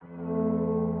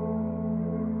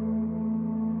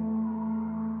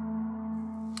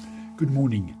Good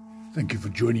morning. Thank you for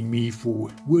joining me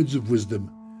for Words of Wisdom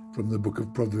from the book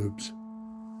of Proverbs.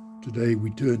 Today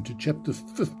we turn to chapter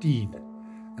 15,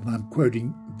 and I'm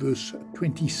quoting verse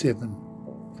 27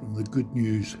 from the Good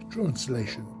News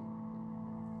translation.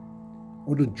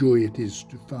 What a joy it is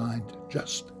to find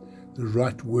just the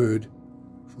right word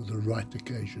for the right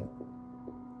occasion.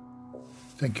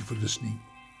 Thank you for listening.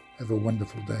 Have a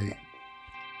wonderful day.